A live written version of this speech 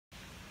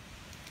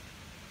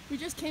We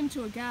just came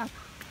to a gap.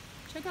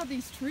 Check out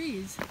these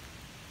trees.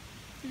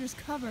 They're just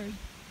covered.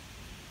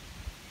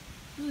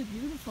 Really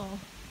beautiful.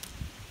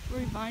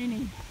 Very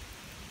viney.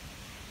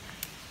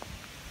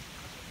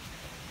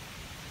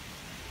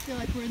 I feel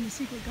like we're in the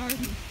secret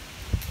garden.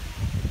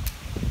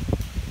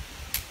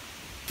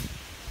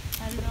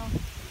 I don't know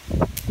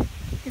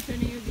if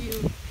any of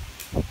you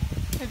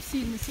have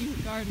seen The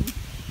Secret Garden,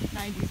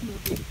 90s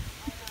movie.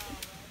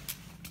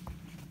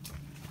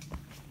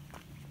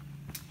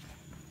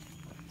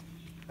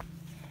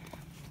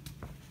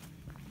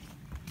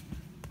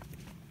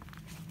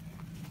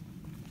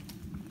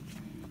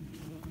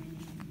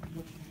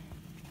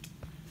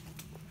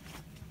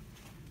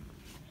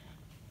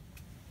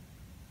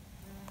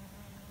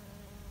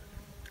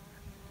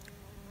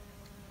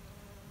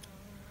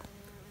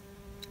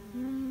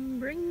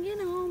 Bringing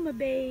home a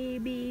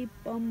baby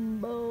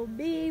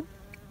bumblebee.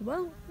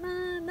 Won't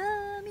my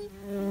mommy?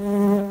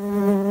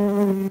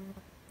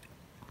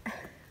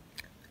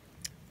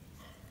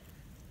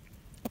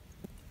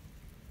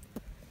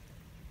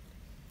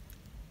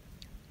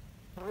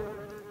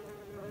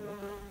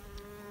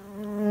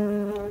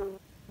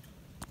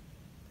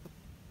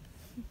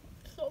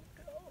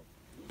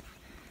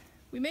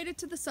 We made it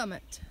to the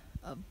summit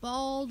of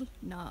Bald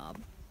Knob.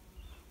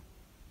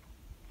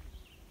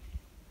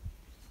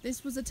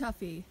 This was a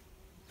toughie.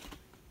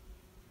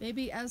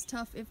 Maybe as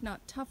tough, if not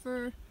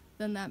tougher,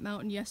 than that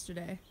mountain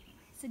yesterday.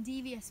 It's a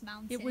devious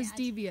mountain. It was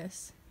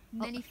devious.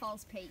 Many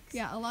false peaks.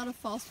 Yeah, a lot of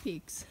false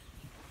peaks.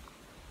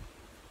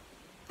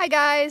 Hi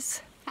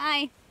guys!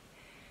 Hi.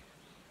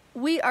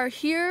 We are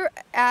here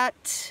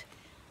at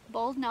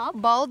Bald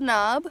Knob. Bald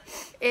Knob.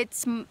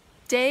 It's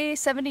day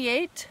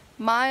 78,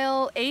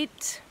 mile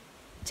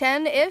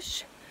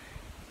 810-ish,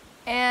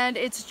 and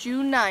it's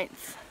June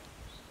 9th.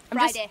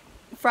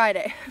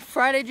 Friday,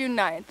 June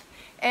 9th.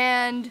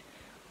 And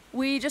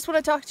we just want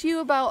to talk to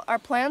you about our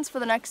plans for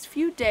the next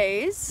few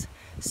days.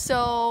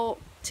 So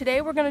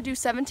today we're going to do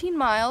 17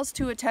 miles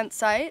to a tent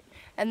site,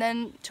 and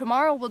then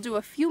tomorrow we'll do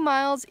a few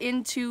miles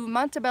into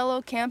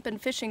Montebello Camp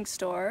and Fishing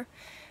Store,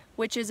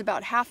 which is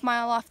about half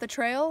mile off the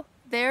trail.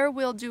 There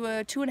we'll do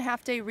a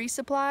 2.5 day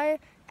resupply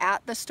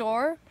at the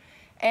store,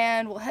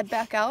 and we'll head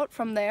back out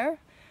from there.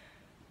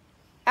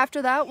 After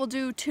that we'll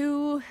do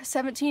two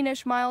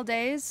 17-ish mile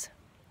days,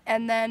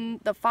 and then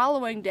the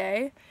following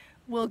day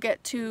we'll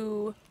get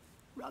to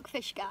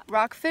Rockfish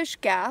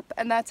Gap,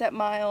 and that's at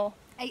mile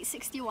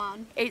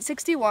 861.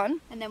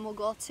 And then we'll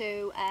go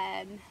to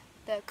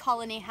the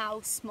Colony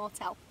House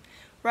Motel.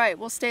 Right,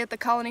 we'll stay at the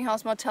Colony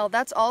House Motel.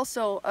 That's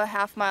also a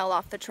half mile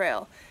off the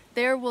trail.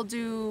 There we'll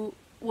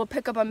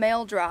pick up a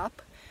mail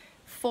drop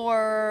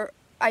for,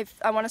 I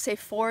want to say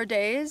 4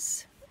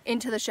 days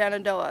into the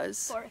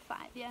Shenandoahs. 4 or 5,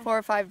 yeah. 4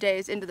 or 5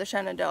 days into the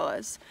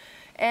Shenandoahs.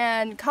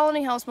 And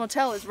Colony House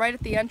Motel is right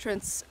at the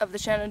entrance of the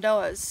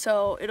Shenandoahs,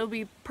 so it'll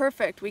be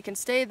perfect. We can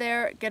stay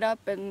there, get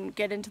up, and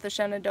get into the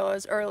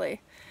Shenandoahs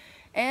early.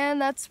 And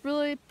that's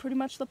really pretty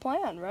much the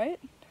plan, right?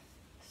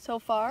 So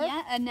far.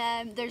 Yeah,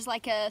 and there's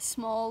like a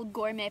small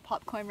gourmet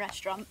popcorn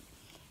restaurant,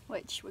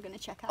 which we're going to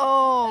check out.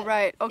 Oh,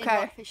 right, okay.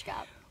 In Rockfish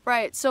Gap.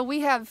 Right, so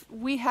we have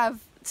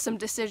some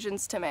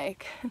decisions to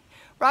make.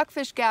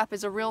 Rockfish Gap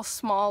is a real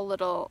small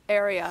little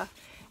area,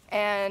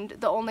 and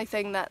the only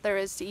thing that there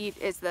is to eat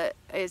is the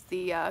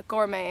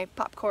gourmet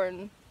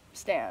popcorn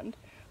stand,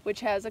 which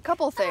has a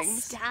couple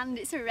things. Stand,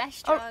 it's a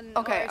restaurant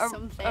or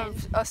something.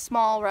 A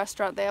small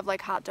restaurant. They have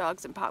like hot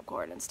dogs and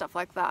popcorn and stuff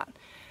like that.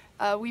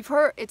 We've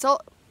heard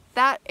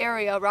that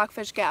area,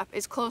 Rockfish Gap,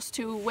 is close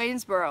to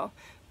Waynesboro,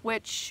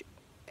 which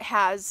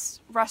has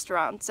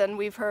restaurants, and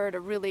we've heard a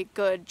really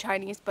good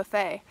Chinese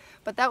buffet,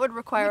 but that would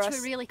require which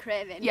we're really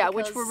craving. Yeah,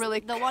 which we're really.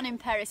 The one in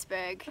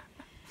Perisburg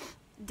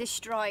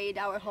destroyed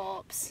our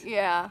hopes.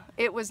 Yeah,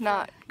 it was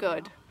not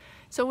good.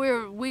 So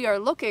we are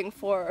looking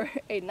for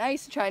a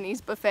nice Chinese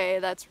buffet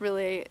that's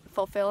really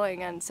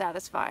fulfilling and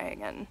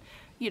satisfying, and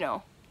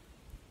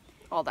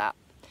all that.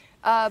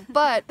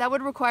 But that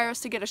would require us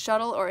to get a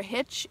shuttle or a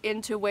hitch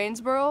into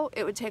Waynesboro.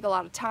 It would take a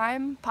lot of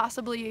time,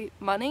 possibly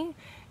money,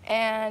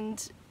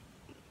 and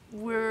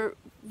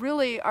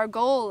our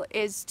goal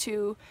is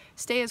to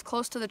stay as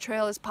close to the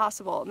trail as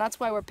possible, and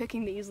that's why we're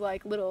picking these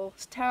like little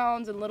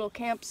towns and little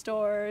camp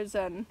stores.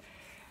 And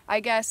I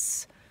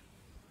guess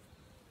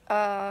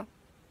there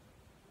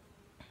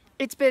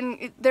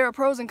are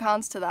pros and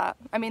cons to that.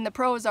 I mean, the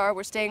pros are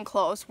we're staying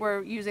close,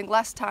 we're using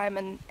less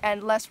time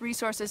and less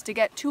resources to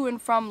get to and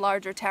from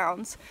larger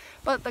towns,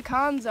 but the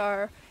cons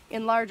are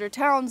in larger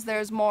towns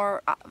there's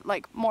more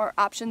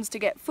options to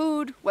get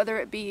food, whether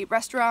it be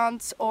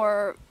restaurants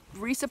or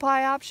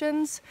resupply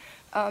options,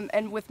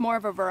 and with more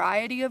of a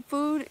variety of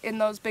food in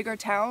those bigger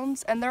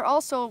towns. And they're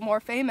also more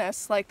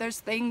famous, like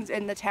there's things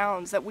in the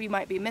towns that we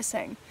might be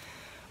missing.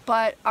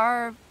 But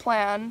our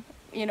plan,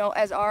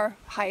 as our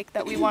hike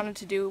that we wanted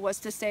to do, was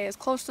to stay as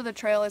close to the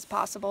trail as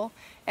possible,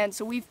 and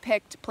so we've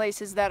picked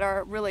places that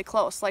are really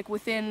close, like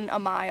within a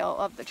mile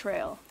of the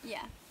trail.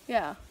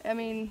 Yeah, I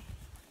mean,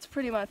 it's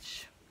pretty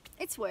much,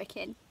 it's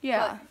working.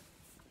 Yeah. But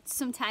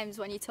sometimes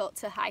when you talk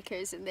to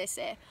hikers and they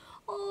say,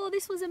 oh,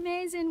 this was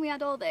amazing, we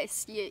had all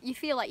this, you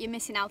feel like you're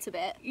missing out a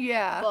bit.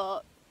 Yeah.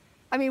 But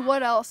I mean,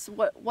 what else?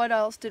 What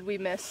else did we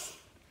miss?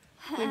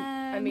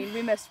 I mean,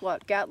 we missed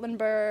what?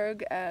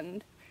 Gatlinburg,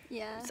 and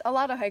yeah. a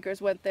lot of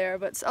hikers went there,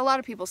 but a lot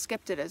of people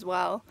skipped it as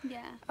well.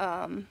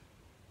 Yeah.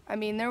 I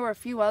mean, there were a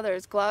few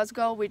others.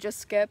 Glasgow, we just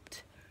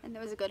skipped. And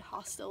there was a good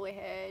hostel we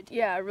heard.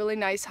 Yeah, a really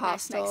nice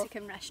hostel. Nice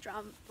Mexican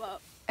restaurant,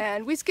 but...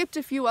 And we skipped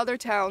a few other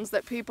towns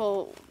that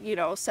people, you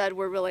know, said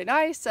were really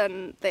nice,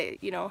 and they,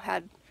 you know,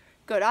 had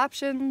good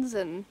options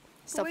and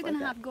stuff like that. We're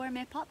gonna have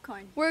gourmet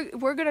popcorn.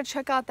 We're gonna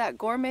check out that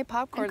gourmet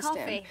popcorn And stand,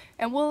 coffee.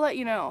 and we'll let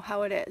you know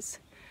how it is.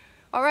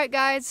 All right,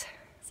 guys.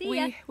 See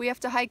ya. We have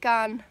to hike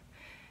on.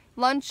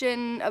 Lunch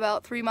in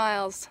about 3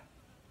 miles.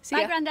 See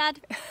Bye, ya.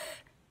 Granddad.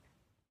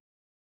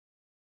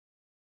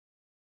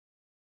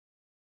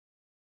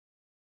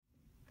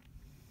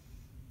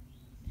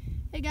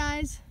 Hey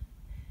guys,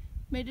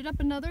 made it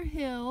up another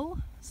hill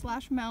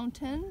 /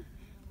 mountain.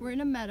 We're in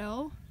a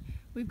meadow.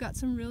 We've got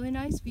some really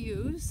nice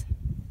views.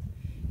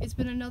 It's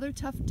been another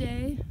tough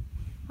day,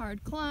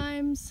 hard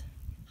climbs,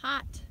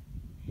 hot,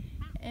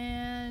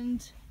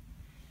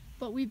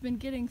 but we've been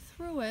getting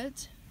through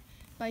it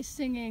by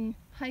singing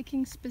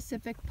hiking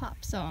specific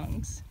pop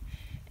songs,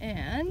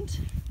 and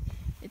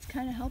it's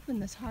kind of helping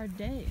this hard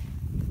day,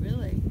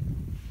 really.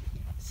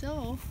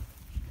 So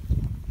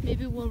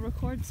maybe we'll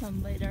record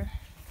some later.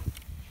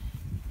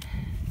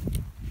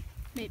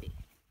 Maybe.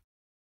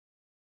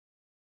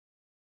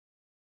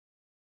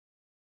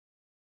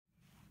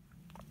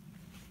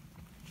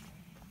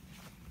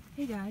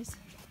 Hey guys,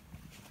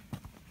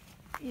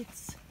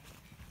 it's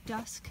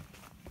dusk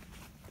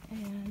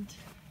and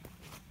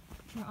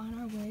we're on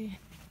our way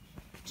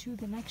to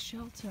the next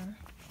shelter.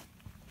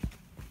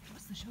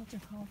 What's the shelter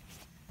called?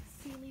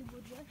 Sealy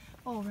Woodworth.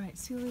 Oh right,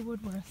 Sealy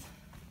Woodworth.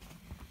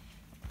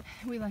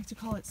 We like to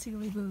call it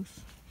Sealy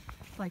Booth,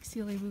 like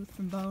Sealy Booth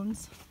from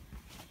Bones.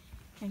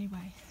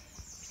 Anyway.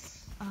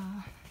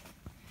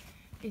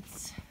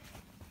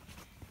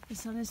 The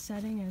sun is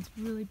setting and it's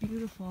really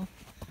beautiful.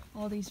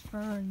 All these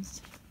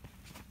ferns.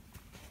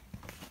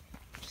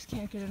 Just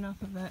can't get enough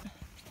of it.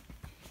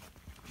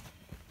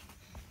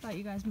 Thought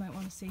you guys might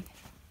want to see.